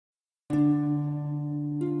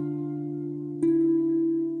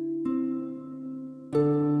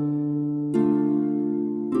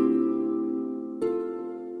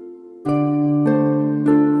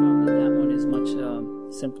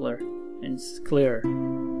and it's clear.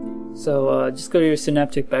 So just go to your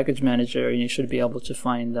Synaptic Package Manager and you should be able to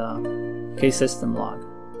find KsystemLog.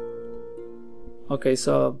 Okay,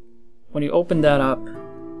 so when you open that up,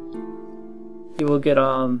 you will get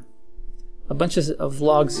a bunch of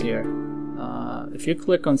logs here. If you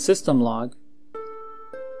click on SystemLog,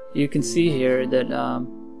 you can see here that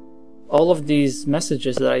all of these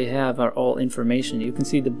messages that I have are all information. You can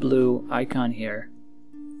see the blue icon here.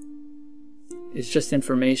 It's just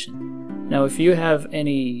information. Now if you have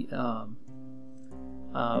any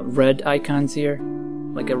red icons here,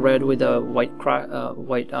 like a red with a white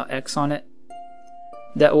X on it,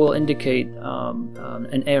 that will indicate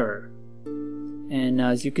an error. And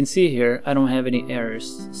as you can see here, I don't have any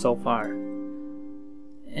errors so far.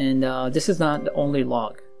 And this is not the only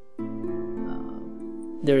log.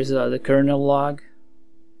 There's the kernel log.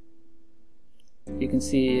 You can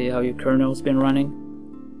see how your kernel's been running.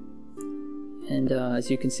 And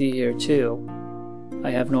as you can see here too,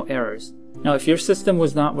 I have no errors. Now if your system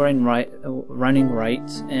was not running right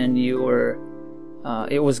and you were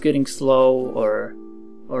it was getting slow or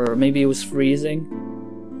maybe it was freezing,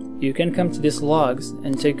 you can come to these logs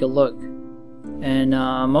and take a look. And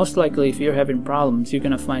most likely if you're having problems, you're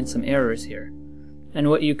gonna find some errors here. And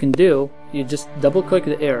what you can do, you just double click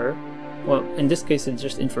the error. Well, in this case it's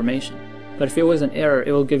just information, but if it was an error,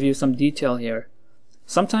 it will give you some detail here.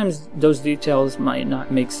 Sometimes those details might not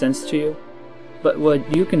make sense to you, but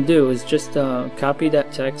what you can do is just copy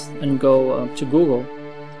that text and go to Google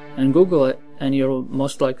and Google it, and you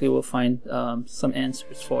most likely will find some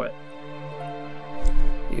answers for it.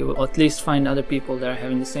 You will at least find other people that are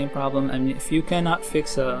having the same problem, and if you cannot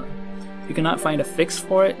find a fix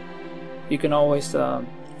for it, you can always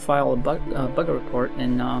file a bug report,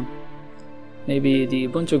 and maybe the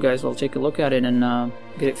Ubuntu guys will take a look at it and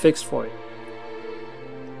get it fixed for you.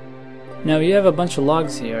 Now you have a bunch of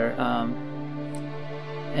logs here,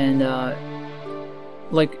 and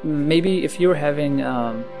like maybe if you're having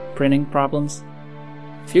printing problems,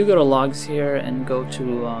 if you go to logs here and go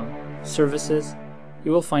to services,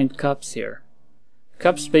 you will find cups here.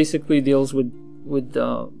 Cups basically deals with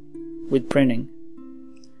printing.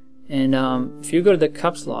 And if you go to the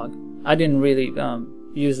cups log, I didn't really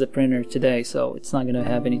use the printer today, so it's not gonna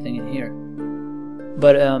have anything in here.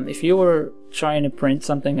 But if you were trying to print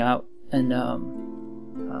something out and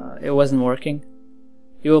it wasn't working,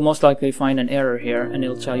 you will most likely find an error here, and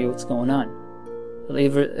it'll tell you what's going on. It'll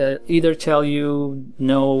either tell you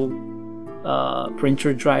no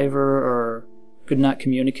printer driver, or could not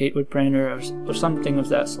communicate with printer, or something of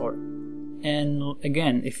that sort. And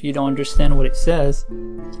again, if you don't understand what it says,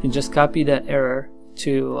 you can just copy that error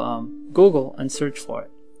to Google and search for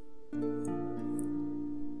it.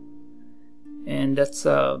 And that's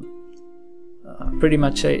pretty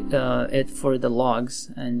much it for the logs.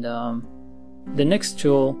 And the next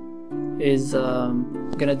tool is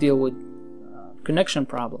gonna deal with connection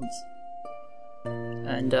problems.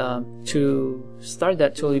 And to start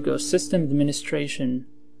that tool, you go System Administration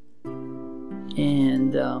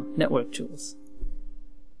and Network Tools.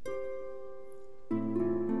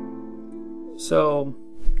 So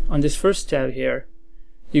on this first tab here,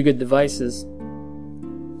 you get Devices,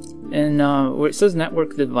 and where it says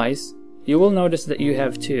Network Device, you will notice that you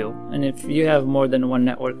have two, and if you have more than one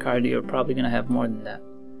network card, you're probably gonna have more than that.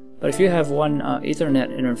 But if you have one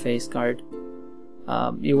Ethernet interface card,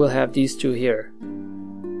 you will have these two here.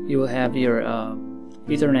 You will have your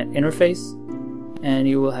Ethernet interface, and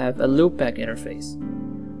you will have a loopback interface.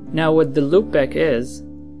 Now what the loopback is,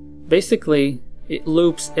 basically it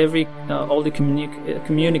loops all the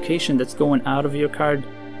communication that's going out of your card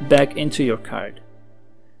back into your card.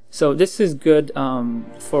 So this is good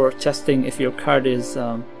for testing if your card is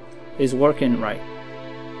working right.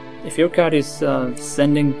 If your card is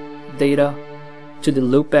sending data to the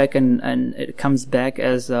loopback and it comes back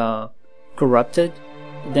as corrupted,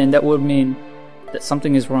 then that would mean that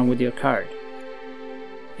something is wrong with your card,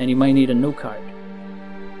 and you might need a new card.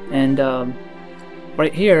 And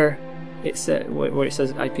right here, where it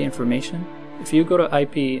says IP information, if you go to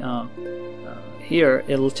IP here,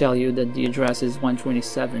 it'll tell you that the address is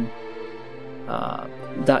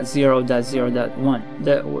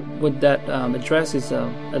 127.0.0.1. That address is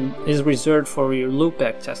reserved for your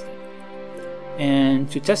loopback testing. And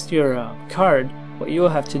to test your card, what you will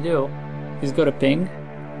have to do is go to ping,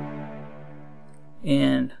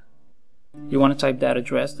 and you want to type that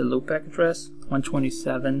address, the loopback address,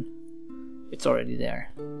 127. It's already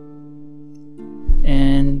there.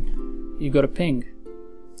 And you go to ping,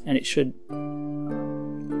 and it should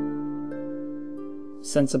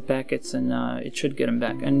send some packets, and it should get them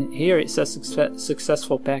back. And here it says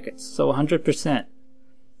successful packets, so 100%.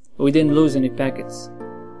 we didn't lose any packets.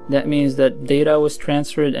 That means that data was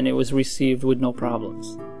transferred and it was received with no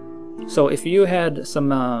problems. So if you had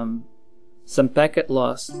some packet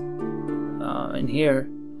loss in here,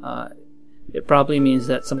 it probably means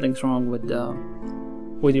that something's wrong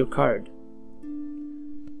with your card.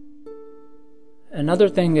 Another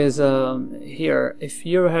thing is here, if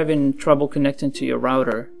you're having trouble connecting to your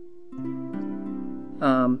router,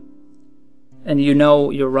 and you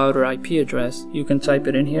know your router IP address, you can type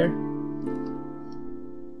it in here.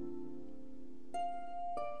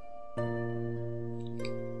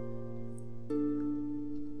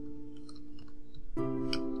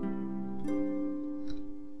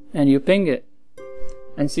 And you ping it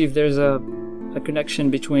and see if there's a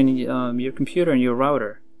connection between your computer and your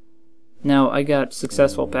router. Now I got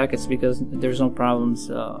successful packets because there's no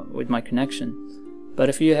problems with my connection. But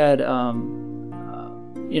if you had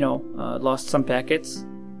lost some packets,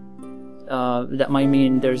 that might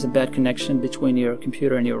mean there's a bad connection between your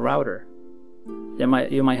computer and your router. You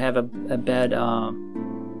might have a bad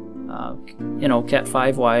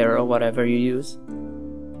Cat5 wire or whatever you use,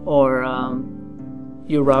 or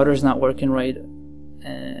your router's not working right,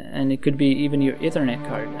 and it could be even your Ethernet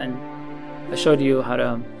card, and I showed you how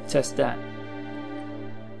to test that.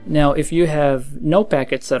 Now if you have no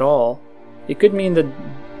packets at all, it could mean that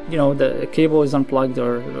the cable is unplugged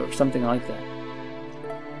or something like that.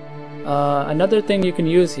 Another thing you can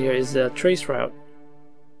use here is a trace route.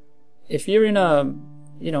 If you're in a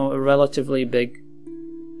relatively big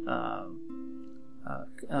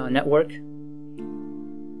network,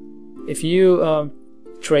 if you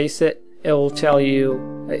trace it, it will tell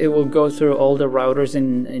you, it will go through all the routers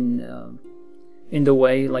in the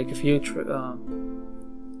way. Like if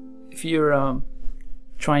you're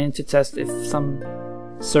trying to test if some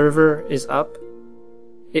server is up,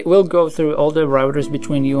 it will go through all the routers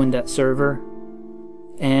between you and that server,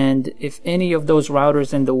 and if any of those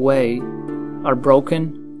routers in the way are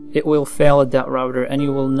broken, it will fail at that router, and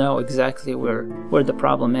you will know exactly where the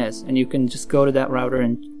problem is, and you can just go to that router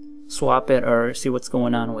and swap it or see what's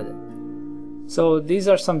going on with it. So these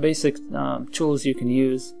are some basic tools you can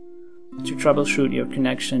use to troubleshoot your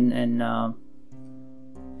connection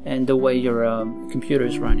and the way your computer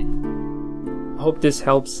is running. I hope this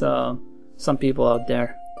helps some people out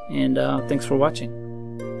there, and thanks for watching.